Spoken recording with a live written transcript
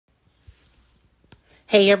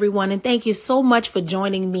Hey everyone, and thank you so much for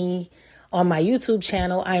joining me on my YouTube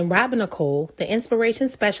channel. I am Robinicolek, the inspiration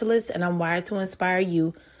specialist, and I'm wired to inspire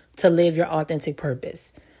you to live your authentic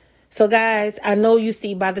purpose. So guys, I know you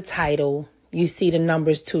see by the title, you see the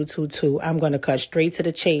numbers 222. I'm going to cut straight to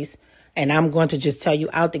the chase, and I'm going to just tell you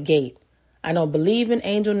out the gate. I don't believe in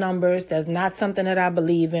angel numbers. That's not something that I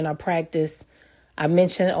believe in or practice. I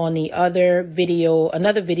mentioned on the another video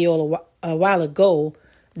a while ago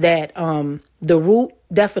that the root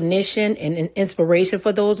definition and inspiration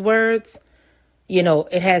for those words,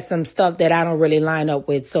 it has some stuff that I don't really line up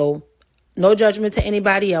with. So no judgment to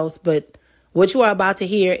anybody else, but what you are about to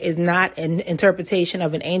hear is not an interpretation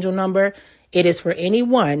of an angel number. It is for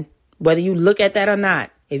anyone, whether you look at that or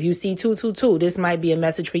not. If you see 222, this might be a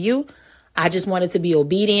message for you. I just wanted to be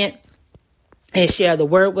obedient and share the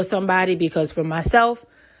word with somebody, because for myself,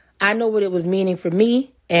 I know what it was meaning for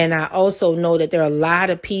me. And I also know that there are a lot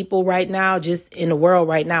of people right now, just in the world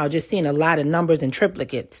right now, just seeing a lot of numbers and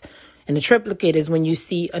triplicates. And the triplicate is when you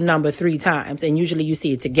see a number 3 times, and usually you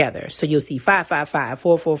see it together. So you'll see 555,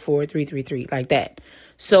 444, 333, like that.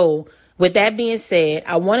 So with that being said,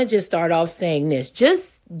 I want to just start off saying this,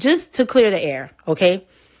 just to clear the air. Okay.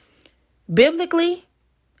 Biblically,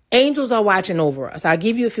 angels are watching over us. I'll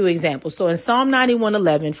give you a few examples. So in Psalm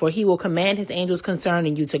 91:11, for he will command his angels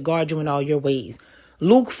concerning you to guard you in all your ways.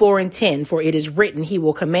 Luke 4:10, for it is written, he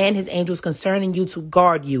will command his angels concerning you to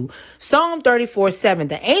guard you. Psalm 34:7,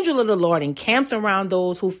 the angel of the Lord encamps around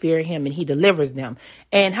those who fear him and he delivers them.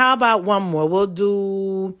 And how about one more?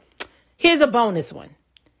 Here's a bonus one.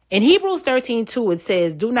 In Hebrews 13:2, it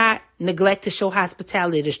says, do not neglect to show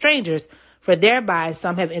hospitality to strangers, for thereby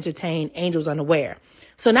some have entertained angels unaware.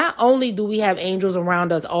 So not only do we have angels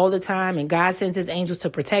around us all the time, and God sends his angels to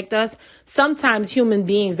protect us, sometimes human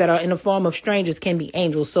beings that are in the form of strangers can be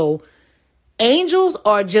angels. So angels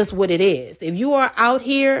are just what it is. If you are out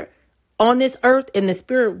here on this earth in the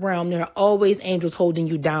spirit realm, there are always angels holding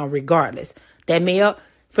you down regardless. That may,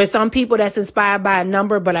 for some people, that's inspired by a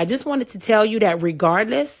number, but I just wanted to tell you that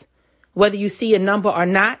regardless, whether you see a number or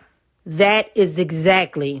not, that is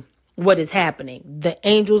exactly what is happening. The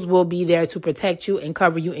angels will be there to protect you and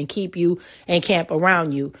cover you and keep you and camp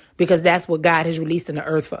around you, because that's what God has released in the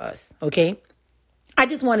earth for us. Okay. I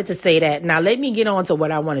just wanted to say that. Now let me get on to what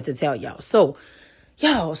I wanted to tell y'all. So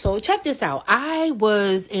check this out. I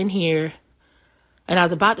was in here and I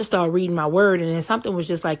was about to start reading my word, and then something was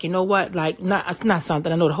just like, you know what? Like, it's not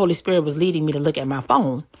something. I know the Holy Spirit was leading me to look at my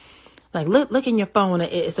phone. Like, look in your phone.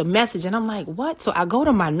 It's a message. And I'm like, what? So I go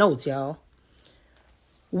to my notes, y'all.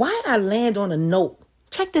 Why I land on a note,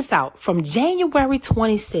 check this out, from January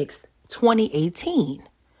 26th, 2018.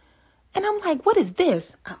 And I'm like, what is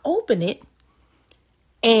this? I open it,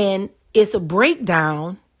 and it's a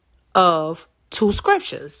breakdown of 2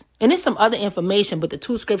 scriptures. And there's some other information, but the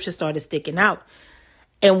 2 scriptures started sticking out.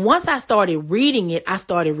 And once I started reading it, I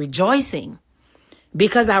started rejoicing,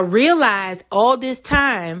 because I realized all this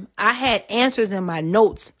time I had answers in my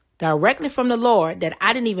notes directly from the Lord that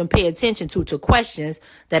I didn't even pay attention to questions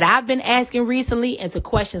that I've been asking recently, and to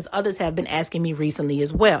questions others have been asking me recently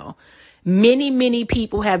as well. Many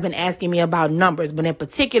people have been asking me about numbers, but in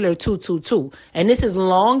particular 222. And this is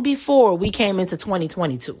long before we came into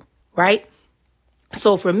 2022, right?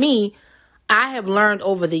 So for me, I have learned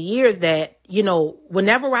over the years that,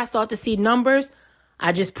 whenever I start to see numbers,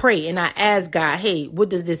 I just pray and I ask God, hey, what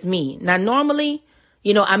does this mean? Now, normally,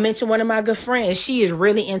 I mentioned one of my good friends. She is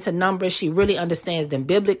really into numbers. She really understands them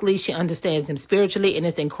biblically. She understands them spiritually. And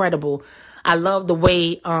it's incredible. I love the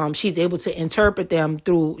way she's able to interpret them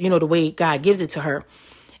through, the way God gives it to her.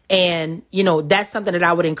 And, that's something that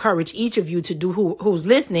I would encourage each of you to do who's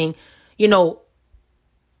listening.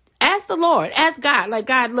 Ask the Lord, ask God, like,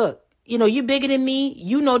 God, look, you're bigger than me.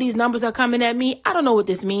 These numbers are coming at me. I don't know what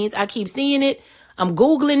this means. I keep seeing it. I'm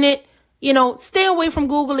Googling it. Stay away from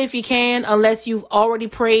Google if you can, unless you've already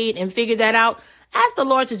prayed and figured that out. Ask the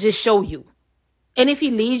Lord to just show you. And if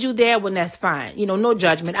he leads you there, well, that's fine. No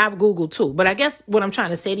judgment. I've Googled too. But I guess what I'm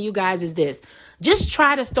trying to say to you guys is this. Just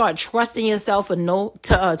try to start trusting yourself and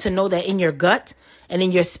to know that in your gut and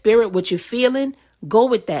in your spirit, what you're feeling, go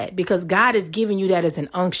with that, because God is giving you that as an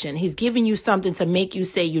unction. He's giving you something to make you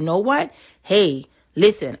say, you know what? Hey,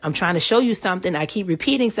 listen, I'm trying to show you something. I keep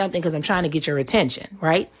repeating something because I'm trying to get your attention,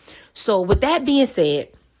 right? So with that being said,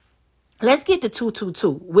 let's get to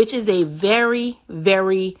 222, which is a very,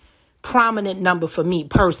 very prominent number for me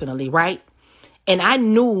personally, right? And I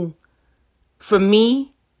knew for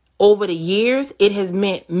me over the years, it has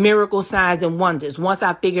meant miracle signs and wonders. Once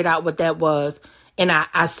I figured out what that was and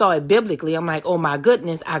I saw it biblically, I'm like, oh my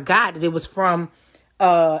goodness, I got it. It was from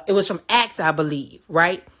Acts, I believe,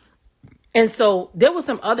 right? And so there were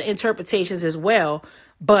some other interpretations as well.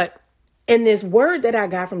 But in this word that I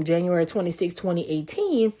got from January 26,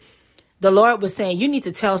 2018, the Lord was saying, you need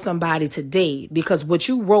to tell somebody today, because what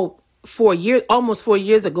you wrote almost 4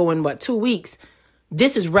 years ago in 2 weeks,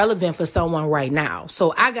 this is relevant for someone right now.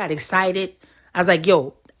 So I got excited. I was like,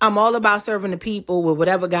 yo, I'm all about serving the people with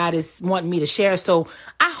whatever God is wanting me to share. So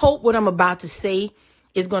I hope what I'm about to say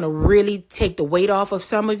is going to really take the weight off of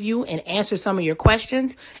some of you and answer some of your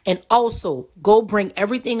questions. And also go bring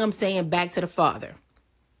everything I'm saying back to the Father.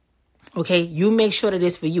 Okay, you make sure that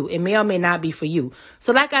it's for you. It may or may not be for you.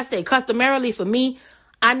 So like I said, customarily for me,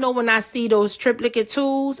 I know when I see those triplicate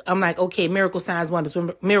tools, I'm like, okay, miracle signs, wonders,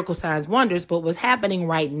 miracle signs, wonders. But what's happening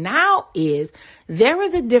right now is there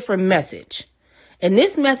is a different message. And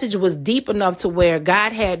this message was deep enough to where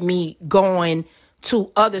God had me going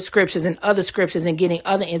to other scriptures and getting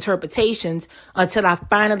other interpretations until I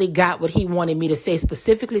finally got what he wanted me to say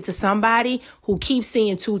specifically to somebody who keeps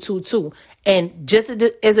seeing 222. And just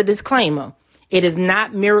as a disclaimer, it is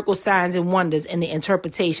not miracle signs and wonders in the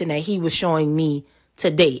interpretation that he was showing me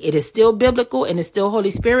today. It is still biblical and it's still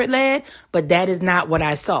Holy Spirit led, but that is not what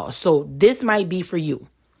I saw. So this might be for you.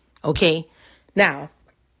 Okay. Now,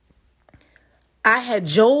 I had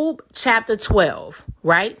Job chapter 12,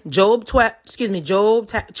 right? Job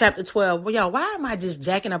chapter 12. Well, y'all, why am I just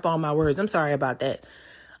jacking up all my words? I'm sorry about that.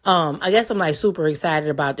 I guess I'm like super excited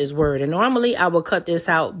about this word. And normally I will cut this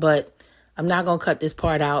out, but I'm not going to cut this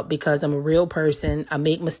part out because I'm a real person. I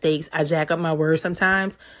make mistakes. I jack up my words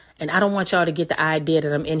sometimes. And I don't want y'all to get the idea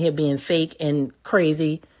that I'm in here being fake and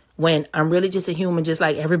crazy when I'm really just a human, just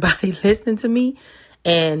like everybody listening to me.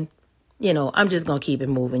 And you know, I'm just going to keep it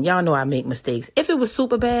moving. Y'all know I make mistakes. If it was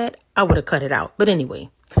super bad, I would have cut it out. But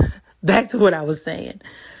anyway, back to what I was saying.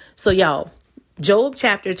 So y'all, Job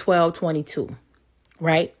chapter 12:22,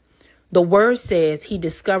 right? The word says he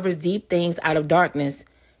discovers deep things out of darkness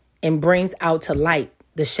and brings out to light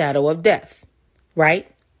the shadow of death, right?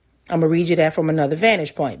 I'm going to read you that from another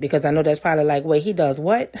vantage point because I know that's probably like, wait, he does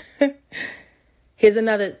what? Here's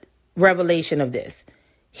another revelation of this.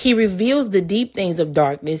 He reveals the deep things of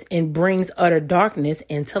darkness and brings utter darkness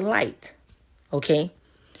into light. Okay.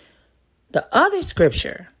 The other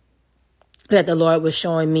scripture that the Lord was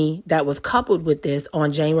showing me that was coupled with this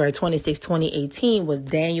on January 26, 2018 was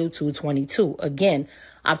Daniel 2:22. Again,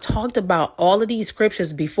 I've talked about all of these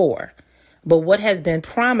scriptures before, but what has been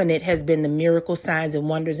prominent has been the miracle signs and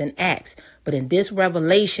wonders and acts. But in this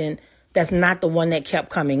revelation, that's not the one that kept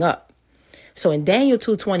coming up. So in Daniel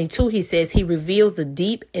 2:22, he says he reveals the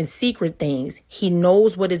deep and secret things. He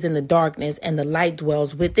knows what is in the darkness and the light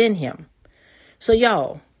dwells within him. So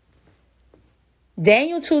y'all,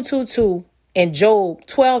 Daniel 2:22 and Job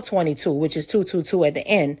 12:22, which is 2:22 at the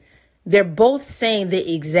end, they're both saying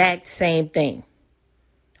the exact same thing.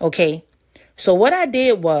 Okay. So what I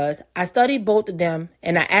did was I studied both of them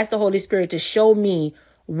and I asked the Holy Spirit to show me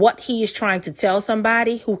what he is trying to tell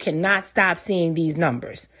somebody who cannot stop seeing these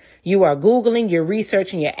numbers. You are Googling, you're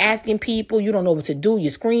researching, you're asking people, you don't know what to do.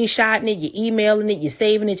 You're screenshotting it, you're emailing it, you're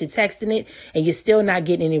saving it, you're texting it, and you're still not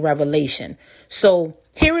getting any revelation. So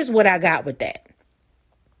here is what I got with that.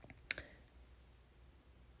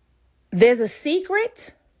 There's a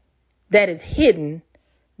secret that is hidden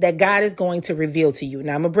that God is going to reveal to you.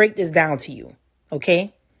 Now I'm going to break this down to you. Okay. I'm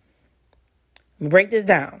going to break this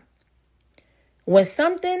down. When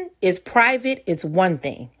something is private, it's one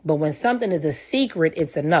thing. But when something is a secret,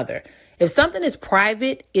 it's another. If something is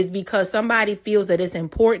private, it's because somebody feels that it's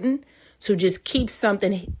important to just keep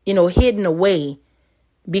something, hidden away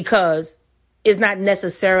because it's not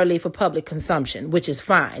necessarily for public consumption, which is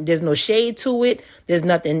fine. There's no shade to it. There's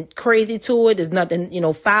nothing crazy to it. There's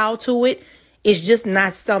nothing, foul to it. It's just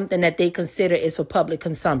not something that they consider is for public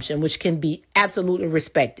consumption, which can be absolutely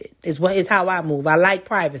respected. Is how I move. I like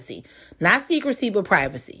privacy, not secrecy, but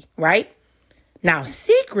privacy. Right now,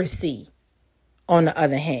 secrecy, on the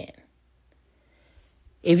other hand,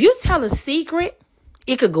 if you tell a secret,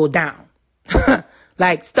 it could go down.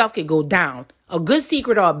 Like stuff could go down. A good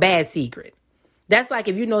secret or a bad secret. That's like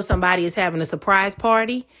if you know somebody is having a surprise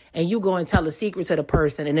party and you go and tell a secret to the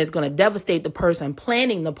person and it's going to devastate the person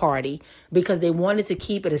planning the party because they wanted to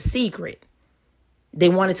keep it a secret. They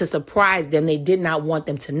wanted to surprise them. They did not want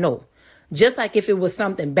them to know. Just like if it was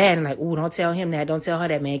something bad and like, oh, don't tell him that. Don't tell her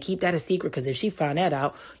that, man. Keep that a secret because if she found that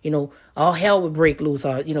out, all hell would break loose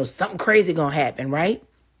or, something crazy going to happen. Right.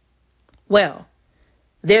 Well,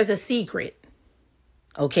 there's a secret.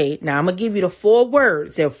 Okay, now I'm going to give you the 4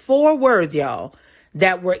 words. There are 4 words, y'all,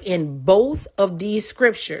 that were in both of these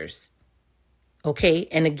scriptures. Okay,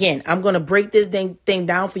 and again, I'm going to break this thing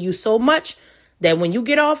down for you so much that when you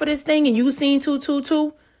get off of this thing and you seen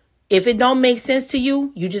 222, If it don't make sense to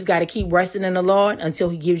you, you just got to keep resting in the Lord until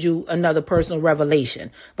he gives you another personal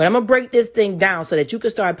revelation. But I'm going to break this thing down so that you can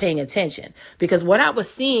start paying attention. Because what I was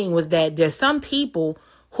seeing was that there's some people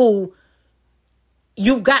who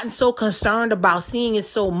you've gotten so concerned about seeing it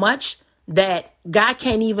so much that God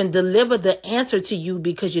can't even deliver the answer to you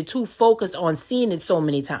because you're too focused on seeing it so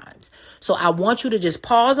many times. So I want you to just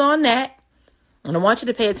pause on that. And I want you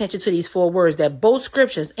to pay attention to these 4 words that both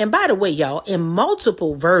scriptures, and by the way, y'all, in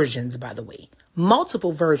multiple versions,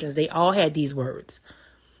 they all had these words.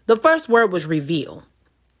 The first word was reveal.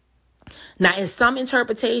 Now, in some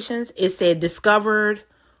interpretations, it said discovered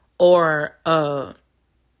or,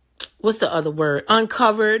 what's the other word?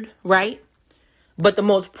 Uncovered, right? But the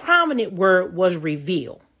most prominent word was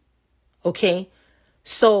reveal. Okay.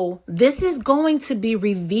 So this is going to be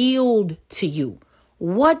revealed to you.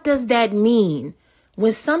 What does that mean?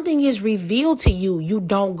 When something is revealed to you, you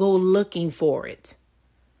don't go looking for it.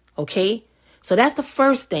 Okay? So that's the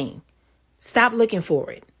first thing. Stop looking for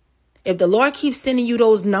it. If the Lord keeps sending you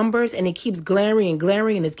those numbers and it keeps glaring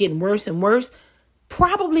and it's getting worse and worse,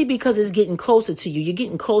 probably because it's getting closer to you. You're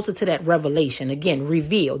getting closer to that revelation. Again,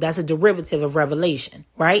 reveal. That's a derivative of revelation,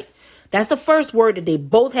 right? That's the first word that they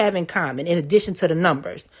both have in common in addition to the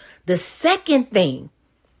numbers. The second thing,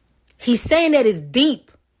 he's saying that it's deep.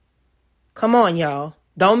 Come on, y'all.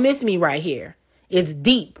 Don't miss me right here. It's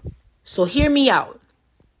deep. So hear me out.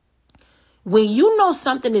 When you know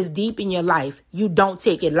something is deep in your life, you don't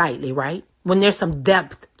take it lightly, right? When there's some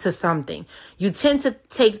depth to something, you tend to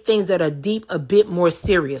take things that are deep a bit more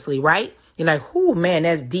seriously, right? You're like, oh man,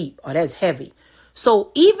 that's deep or that's heavy.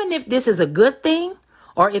 So even if this is a good thing,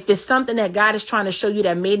 or if it's something that God is trying to show you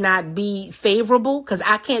that may not be favorable, because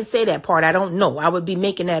I can't say that part. I don't know. I would be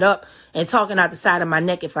making that up and talking out the side of my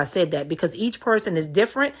neck if I said that, because each person is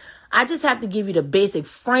different. I just have to give you the basic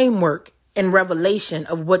framework and revelation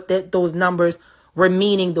of what those numbers were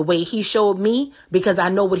meaning the way he showed me, because I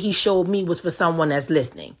know what he showed me was for someone that's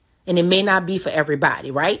listening, and it may not be for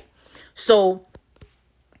everybody, right? So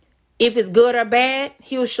if it's good or bad,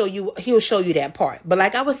 he'll show you that part. But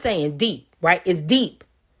like I was saying, deep, right? It's deep.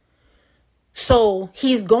 So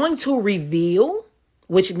he's going to reveal,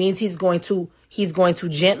 which means he's going to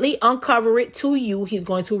gently uncover it to you. He's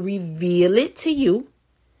going to reveal it to you.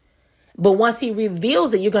 But once he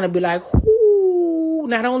reveals it, you're going to be like, ooh,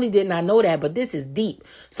 not only didn't I know that, but this is deep.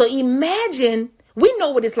 So imagine, we know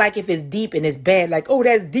what it's like if it's deep and it's bad. Like, oh,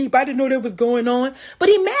 that's deep. I didn't know that was going on. But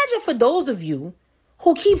imagine for those of you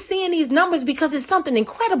who keep seeing these numbers because it's something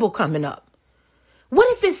incredible coming up. What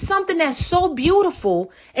if it's something that's so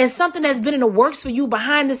beautiful and something that's been in the works for you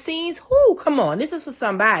behind the scenes? Whoo, come on. This is for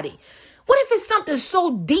somebody. What if it's something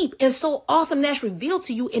so deep and so awesome that's revealed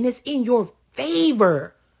to you and it's in your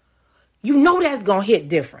favor? You know that's going to hit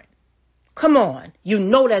different. Come on. You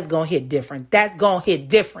know that's going to hit different. That's going to hit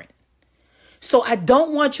different. So I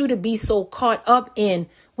don't want you to be so caught up in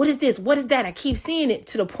what is this? What is that? I keep seeing it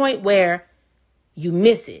to the point where you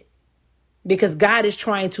miss it. Because God is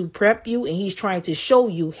trying to prep you and he's trying to show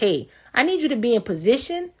you, hey, I need you to be in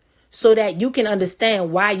position so that you can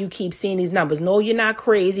understand why you keep seeing these numbers. No, you're not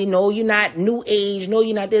crazy. No, you're not new age. No,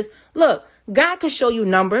 you're not this. Look, God could show you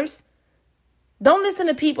numbers. Don't listen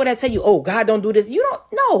to people that tell you, oh, God don't do this. You don't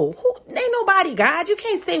know. Ain't nobody God. You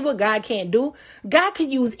can't say what God can't do. God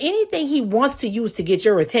could use anything he wants to use to get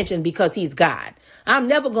your attention because he's God. I'm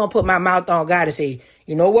never going to put my mouth on God and say,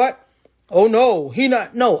 you know what? Oh, no,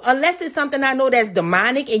 no, unless it's something I know that's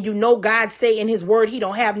demonic and you know God say in his word he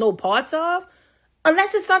don't have no parts of.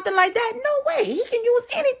 Unless it's something like that, no way. He can use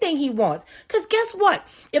anything he wants. Because guess what?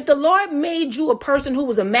 If the Lord made you a person who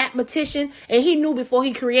was a mathematician and he knew before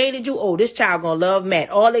he created you, oh, this child going to love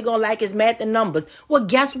math. All they going to like is math and numbers. Well,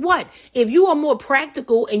 guess what? If you are more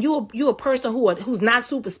practical and you're a person who's not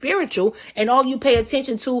super spiritual and all you pay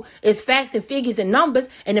attention to is facts and figures and numbers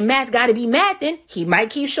and the math got to be mathing, he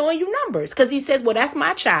might keep showing you numbers because he says, well, that's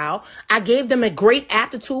my child. I gave them a great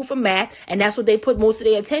aptitude for math and that's what they put most of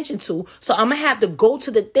their attention to. So I'm going to have to go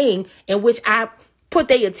to the thing in which I put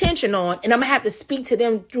their attention on, and I'm going to have to speak to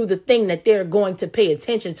them through the thing that they're going to pay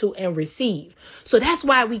attention to and receive. So that's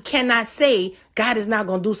why we cannot say God is not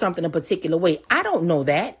going to do something a particular way. I don't know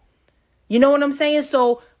that. You know what I'm saying?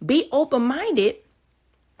 So be open-minded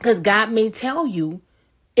because God may tell you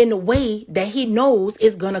in a way that he knows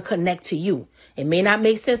is going to connect to you. It may not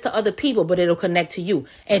make sense to other people, but it'll connect to you.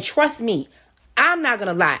 And trust me, I'm not going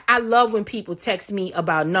to lie. I love when people text me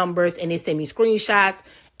about numbers and they send me screenshots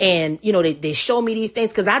and, you know, they show me these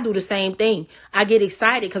things because I do the same thing. I get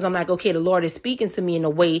excited because I'm like, OK, the Lord is speaking to me in a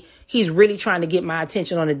way he's really trying to get my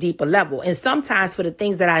attention on a deeper level. And sometimes for the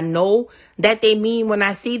things that I know that they mean when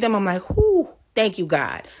I see them, I'm like, whoo, Thank you,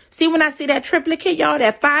 God. See, when I see that triplicate, y'all,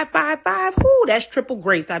 that 555, whoo, that's triple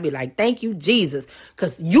grace. I be like, thank you, Jesus.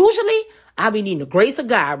 Because usually I be needing the grace of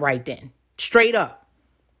God right then, straight up.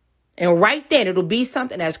 And right then it'll be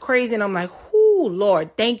something that's crazy. And I'm like, whoo,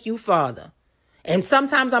 Lord, thank you, Father. And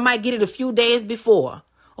sometimes I might get it a few days before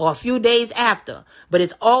or a few days after. But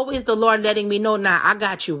it's always the Lord letting me know, nah, I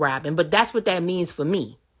got you, Robin. But that's what that means for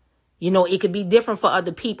me. You know, it could be different for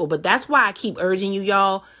other people. But that's why I keep urging you,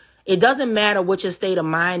 y'all. It doesn't matter what your state of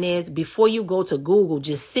mind is. Before you go to Google,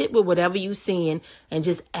 just sit with whatever you're seeing and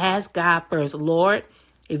just ask God first. Lord,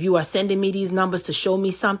 if you are sending me these numbers to show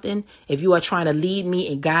me something, if you are trying to lead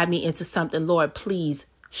me and guide me into something, Lord, please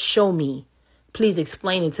show me. Please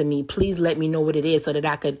explain it to me. Please let me know what it is so that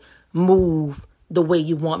I could move the way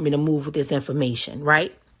you want me to move with this information,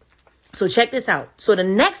 right? So check this out. So the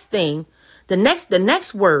next thing, the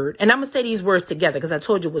next word, and I'm going to say these words together because I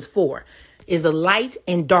told you it was 4, is the light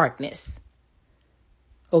and darkness.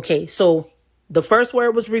 Okay, so the first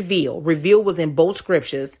word was reveal. Reveal was in both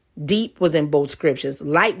scriptures. Deep was in both scriptures.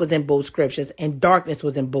 Light was in both scriptures. And darkness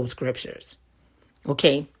was in both scriptures.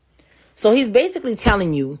 Okay, so he's basically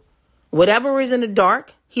telling you whatever is in the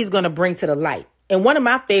dark, he's going to bring to the light. And one of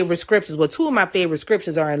my favorite scriptures, well, 2 of my favorite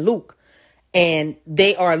scriptures are in Luke. And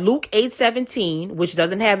they are Luke 8:17, which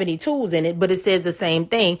doesn't have any tools in it, but it says the same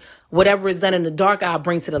thing. Whatever is done in the dark, I'll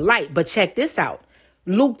bring to the light. But check this out.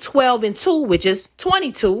 Luke 12:2, which is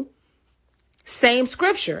 22, same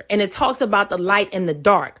scripture. And it talks about the light and the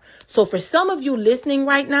dark. So for some of you listening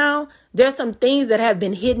right now, there's some things that have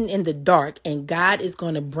been hidden in the dark, and God is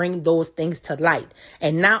going to bring those things to light.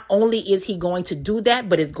 And not only is he going to do that,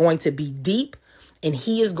 but it's going to be deep, and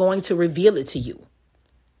he is going to reveal it to you.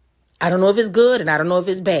 I don't know if it's good and I don't know if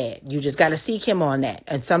it's bad. You just got to seek him on that.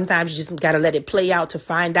 And sometimes you just got to let it play out to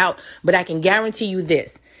find out. But I can guarantee you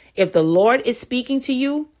this. If the Lord is speaking to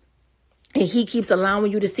you and he keeps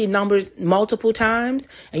allowing you to see numbers multiple times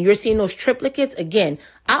and you're seeing those triplicates, again,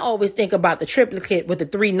 I always think about the triplicate with the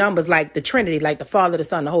 3 numbers like the Trinity, like the Father, the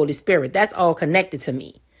Son, the Holy Spirit. That's all connected to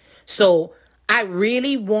me. So I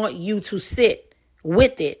really want you to sit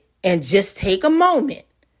with it and just take a moment.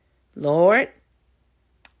 Lord,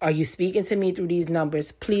 are you speaking to me through these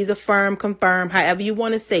numbers? Please affirm, confirm, however you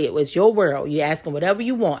want to say it. It's your world. You're asking whatever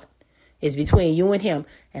you want. It's between you and him.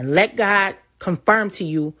 And let God confirm to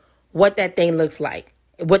you what that thing looks like,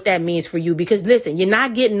 what that means for you. Because listen, you're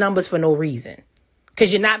not getting numbers for no reason.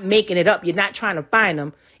 Because you're not making it up. You're not trying to find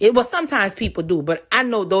them. Well, sometimes people do. But I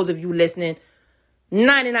know those of you listening,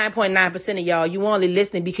 99.9% of y'all, you only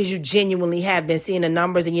listening because you genuinely have been seeing the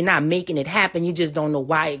numbers and you're not making it happen. You just don't know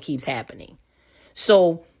why it keeps happening.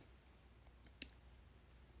 So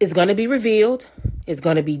it's going to be revealed. It's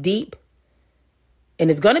going to be deep. And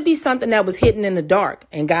it's going to be something that was hidden in the dark.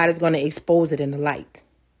 And God is going to expose it in the light.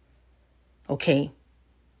 Okay.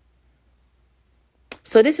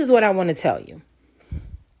 So this is what I want to tell you.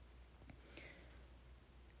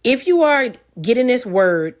 If you are getting this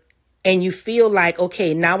word and you feel like,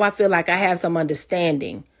 okay, now I feel like I have some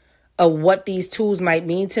understanding of what these tools might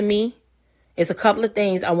mean to me, it's a couple of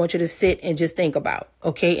things I want you to sit and just think about.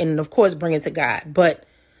 Okay. And of course, bring it to God. But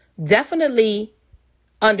definitely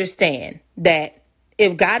understand that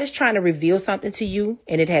if God is trying to reveal something to you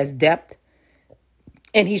and it has depth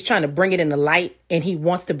and he's trying to bring it in the light and he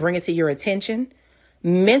wants to bring it to your attention,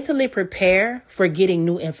 mentally prepare for getting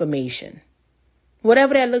new information,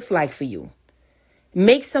 whatever that looks like for you.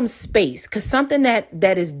 Make some space, because something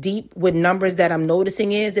that is deep with numbers that I'm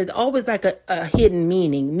noticing is there's always like a hidden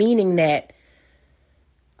meaning that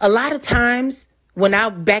a lot of times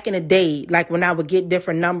back in the day, like when I would get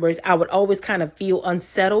different numbers, I would always kind of feel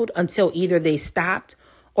unsettled until either they stopped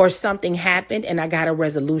or something happened and I got a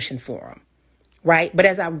resolution for them. Right. But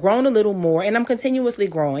as I've grown a little more, and I'm continuously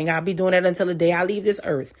growing, I'll be doing it until the day I leave this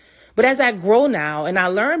earth. But as I grow now and I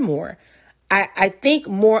learn more, I think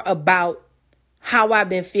more about how I've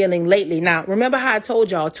been feeling lately. Now, remember how I told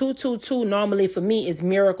y'all 222 normally for me is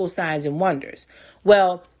miracle signs and wonders.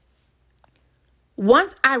 Well,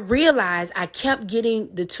 once I realized I kept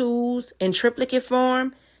getting the twos in triplicate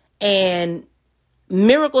form and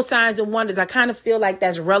miracle signs and wonders, I kind of feel like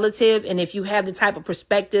that's relative. And if you have the type of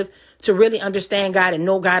perspective to really understand God and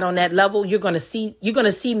know God on that level, you're going to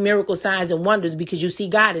see miracle signs and wonders because you see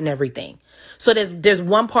God in everything. So there's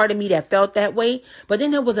one part of me that felt that way. But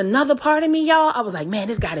then there was another part of me, y'all. I was like, man,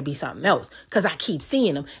 this got to be something else because I keep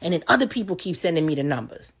seeing them. And then other people keep sending me the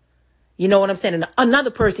numbers. You know what I'm saying? And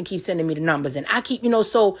another person keeps sending me the numbers, and I keep,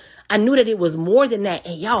 so I knew that it was more than that.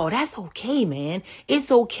 And y'all, that's okay, man.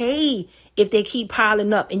 It's okay if they keep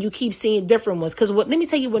piling up and you keep seeing different ones. Because let me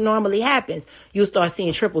tell you what normally happens. You start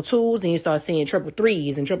seeing triple twos, and you start seeing triple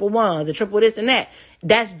threes and triple ones and triple this and that.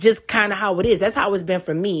 That's just kind of how it is. That's how it's been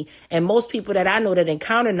for me. And most people that I know that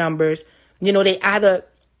encounter numbers, they either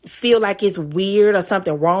feel like it's weird or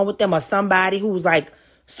something wrong with them, or somebody who's like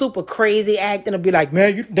super crazy acting, or be like,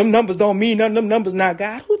 man, them numbers don't mean nothing. Them numbers not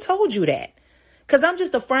God. Who told you that? Because I'm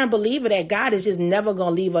just a firm believer that God is just never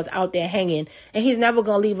going to leave us out there hanging, and he's never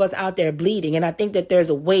going to leave us out there bleeding. And I think that there's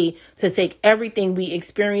a way to take everything we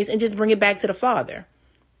experience and just bring it back to the Father.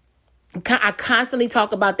 I constantly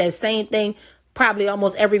talk about that same thing, probably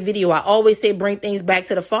almost every video. I always say bring things back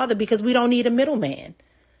to the Father, because we don't need a middleman.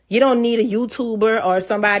 You don't need a YouTuber or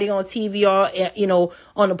somebody on TV or,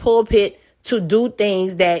 on the pulpit to do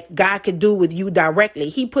things that God could do with you directly.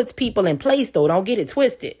 He puts people in place, though. Don't get it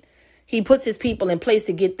twisted. He puts his people in place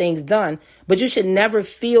to get things done. But you should never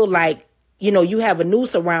feel like, you have a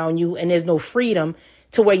noose around you and there's no freedom,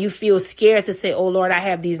 to where you feel scared to say, oh, Lord, I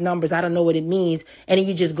have these numbers. I don't know what it means. And then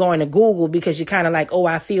you just go into Google because you're kind of like, oh,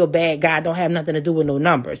 I feel bad. God don't have nothing to do with no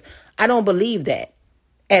numbers. I don't believe that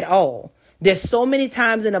at all. There's so many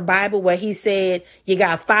times in the Bible where he said, you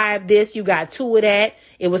got 5 this, you got 2 of that.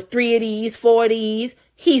 It was 3 of these, 4 of these.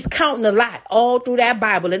 He's counting a lot all through that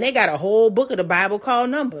Bible. And they got a whole book of the Bible called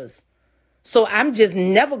Numbers. So I'm just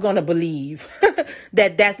never going to believe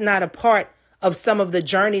that that's not a part of some of the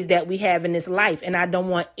journeys that we have in this life. And I don't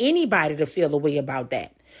want anybody to feel a way about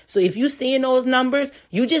that. So if you're seeing those numbers,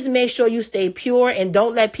 you just make sure you stay pure and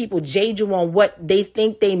don't let people jade you on what they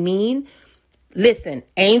think they mean. Listen,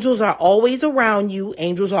 angels are always around you.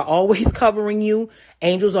 Angels are always covering you.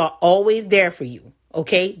 Angels are always there for you.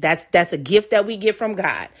 Okay, that's a gift that we get from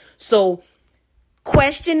God. So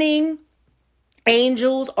questioning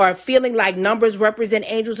angels or feeling like numbers represent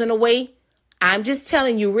angels in a way, I'm just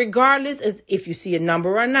telling you, regardless as if you see a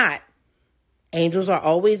number or not, angels are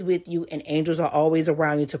always with you, and angels are always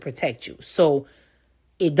around you to protect you. So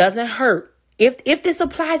it doesn't hurt. If this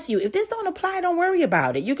applies to you, if this don't apply, don't worry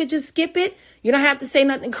about it. You could just skip it. You don't have to say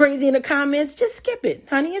nothing crazy in the comments. Just skip it,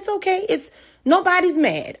 honey. It's okay. Nobody's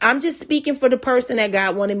mad. I'm just speaking for the person that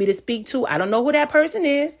God wanted me to speak to. I don't know who that person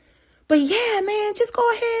is, but yeah, man, just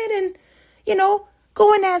go ahead and,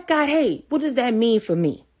 go and ask God, hey, what does that mean for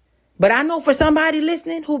me? But I know for somebody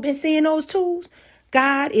listening who've been seeing those tools,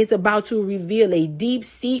 God is about to reveal a deep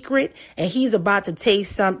secret, and he's about to take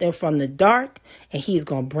something from the dark, and he's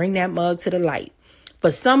going to bring that mug to the light. For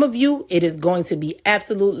some of you, it is going to be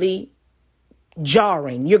absolutely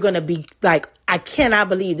jarring. You're going to be like, I cannot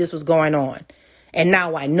believe this was going on. And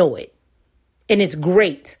now I know it. And it's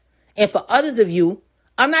great. And for others of you,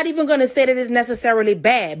 I'm not even going to say that it's necessarily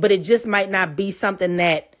bad, but it just might not be something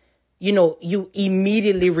that you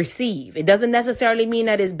immediately receive. It doesn't necessarily mean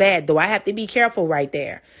that it's bad, though. I have to be careful right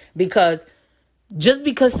there, because just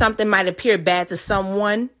because something might appear bad to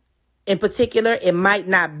someone in particular, it might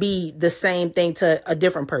not be the same thing to a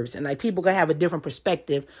different person. Like, people can have a different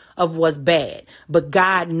perspective of what's bad, but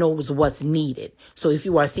God knows what's needed. So if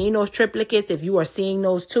you are seeing those triplicates, if you are seeing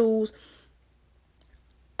those twos,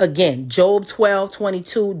 again, Job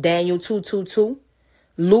 12:22, Daniel 2:22,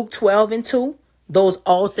 Luke 12:2. Those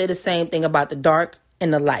all say the same thing about the dark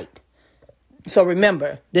and the light. So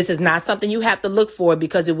remember, this is not something you have to look for,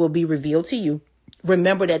 because it will be revealed to you.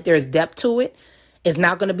 Remember that there's depth to it. It's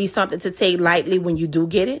not going to be something to take lightly when you do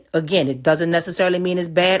get it. Again, it doesn't necessarily mean it's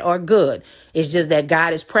bad or good. It's just that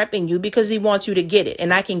God is prepping you because he wants you to get it.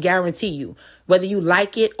 And I can guarantee you, whether you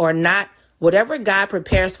like it or not, whatever God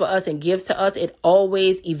prepares for us and gives to us, it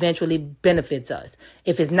always eventually benefits us.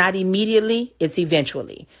 If it's not immediately, it's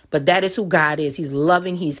eventually. But that is who God is. He's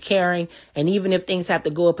loving, he's caring. And even if things have to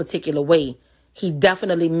go a particular way, he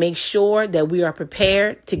definitely makes sure that we are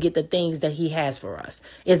prepared to get the things that he has for us.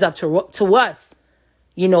 It's up to us,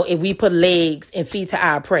 if we put legs and feet to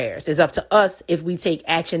our prayers. It's up to us if we take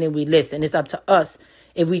action and we listen. It's up to us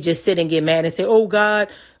if we just sit and get mad and say, oh, God,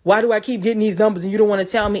 why do I keep getting these numbers and you don't want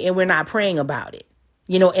to tell me, and we're not praying about it?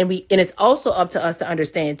 And it's also up to us to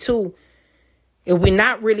understand, too, if we're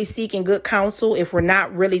not really seeking good counsel, if we're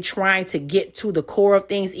not really trying to get to the core of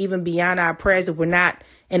things, even beyond our prayers, if we're not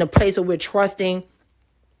in a place where we're trusting,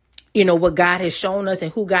 what God has shown us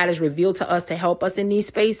and who God has revealed to us to help us in these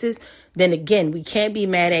spaces, then again, we can't be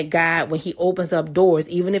mad at God when he opens up doors,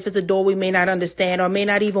 even if it's a door we may not understand or may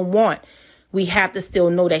not even want. We have to still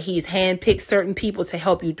know that he's handpicked certain people to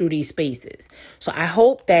help you through these spaces. So I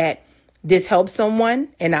hope that this helps someone,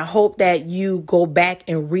 and I hope that you go back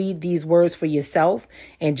and read these words for yourself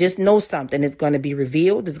and just know something. It's going to be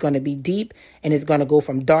revealed, it's going to be deep, and it's going to go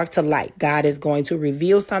from dark to light. God is going to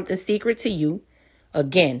reveal something secret to you.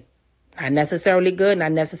 Again, not necessarily good,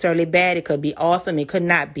 not necessarily bad. It could be awesome, it could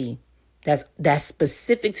not be. That's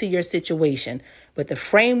specific to your situation. But the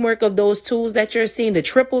framework of those tools that you're seeing, the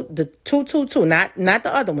 222, not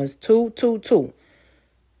the other ones, 222,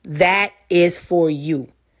 that is for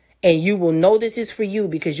you. And you will know this is for you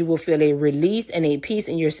because you will feel a release and a peace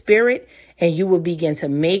in your spirit, and you will begin to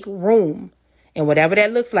make room. And whatever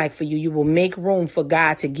that looks like for you, you will make room for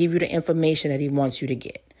God to give you the information that he wants you to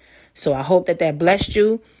get. So I hope that blessed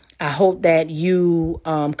you. I hope that you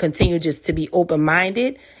continue just to be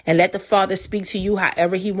open-minded and let the Father speak to you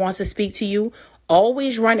however he wants to speak to you.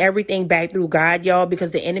 Always run everything back through God, y'all,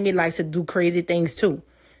 because the enemy likes to do crazy things too.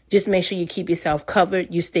 Just make sure you keep yourself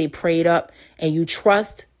covered, you stay prayed up, and you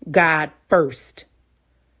trust God first.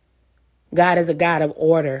 God is a God of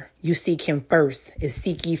order. You seek him first. Is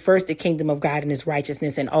seek ye first the kingdom of God and his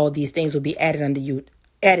righteousness, and all these things will be added unto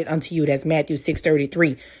you. That's Matthew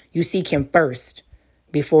 6:33. You seek him first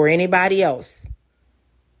before anybody else.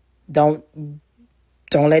 Don't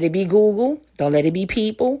let it be Google. Don't let it be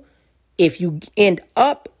people. If you end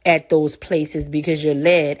up at those places because you're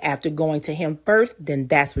led after going to him first, then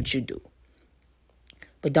that's what you do.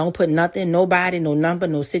 But don't put nothing, nobody, no number,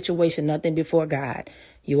 no situation, nothing before God.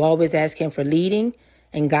 You always ask him for leading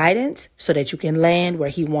and guidance so that you can land where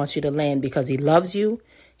he wants you to land, because he loves you,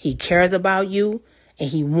 he cares about you, and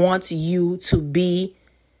he wants you to be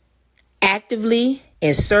actively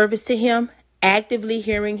in service to him, actively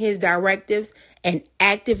hearing his directives, and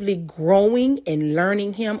actively growing and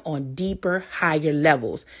learning him on deeper, higher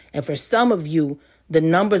levels. And for some of you, the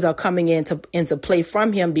numbers are coming into play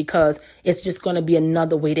from him because it's just going to be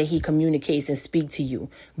another way that he communicates and speaks to you.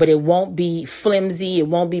 But it won't be flimsy. It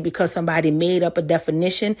won't be because somebody made up a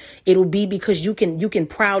definition. It'll be because you can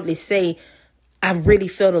proudly say, I really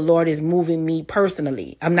feel the Lord is moving me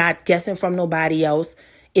personally. I'm not guessing from nobody else.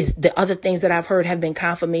 It's the other things that I've heard have been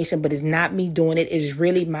confirmation, but it's not me doing it. It's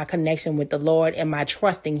really my connection with the Lord and my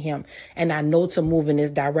trusting him. And I know to move in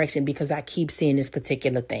this direction because I keep seeing this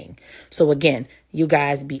particular thing. So again, you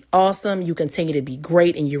guys be awesome. You continue to be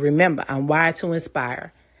great. And you remember, I'm wired to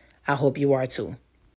inspire. I hope you are too.